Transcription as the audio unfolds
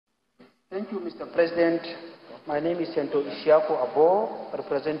Thank you, Mr. President. My name is Sento Abbo,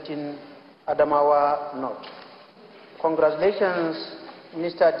 representing Adamawa North. Congratulations,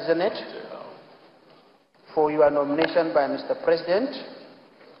 Minister Designate, for your nomination by Mr. President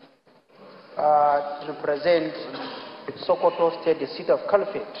to represent Sokoto State, the seat of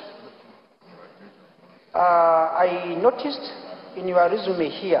Caliphate. I noticed in your resume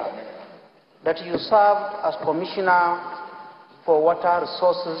here that you served as Commissioner for Water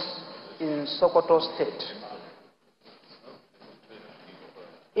Resources in Sokoto State.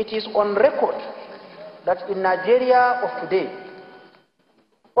 It is on record that in Nigeria of today,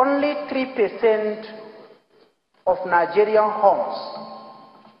 only 3% of Nigerian homes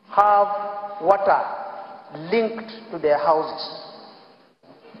have water linked to their houses.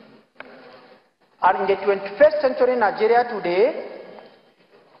 And in the 21st century Nigeria today,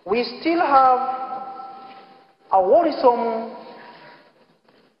 we still have a worrisome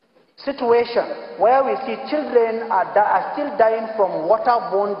situation where we see children are still dying from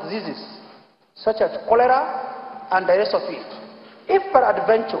waterborne diseases such as cholera and the rest of it. If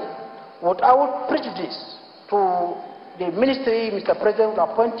peradventure, without prejudice to the ministry Mr. President will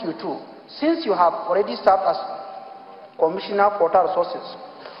appoint you to, since you have already served as Commissioner for Water Resources,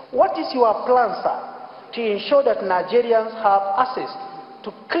 what is your plan, sir, to ensure that Nigerians have access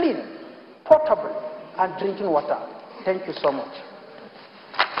to clean, potable, and drinking water? Thank you so much.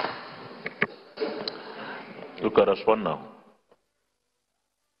 You can respond now.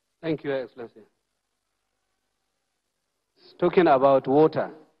 Thank you, Your Excellency. Talking about water,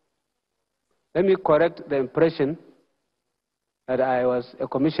 let me correct the impression that I was a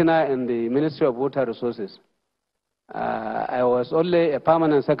commissioner in the Ministry of Water Resources. I was only a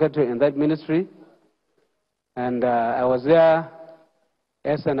permanent secretary in that ministry, and I was there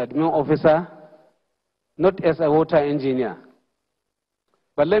as an admin officer, not as a water engineer.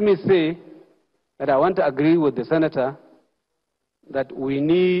 But let me say that I want to agree with the senator that we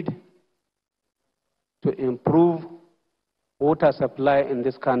need to improve water supply in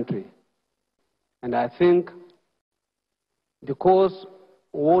this country. And I think because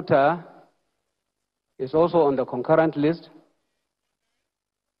water is also on the concurrent list,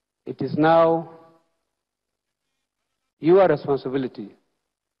 it is now your responsibility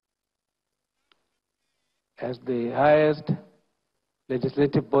as the highest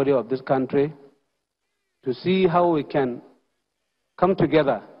legislative body of this country to see how we can come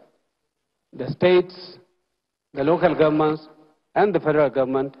together, the states, the local governments, and the federal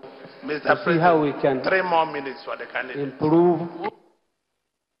government, to see how we can 3 more minutes for the candidate. improve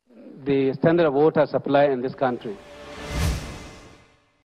the standard of water supply in this country.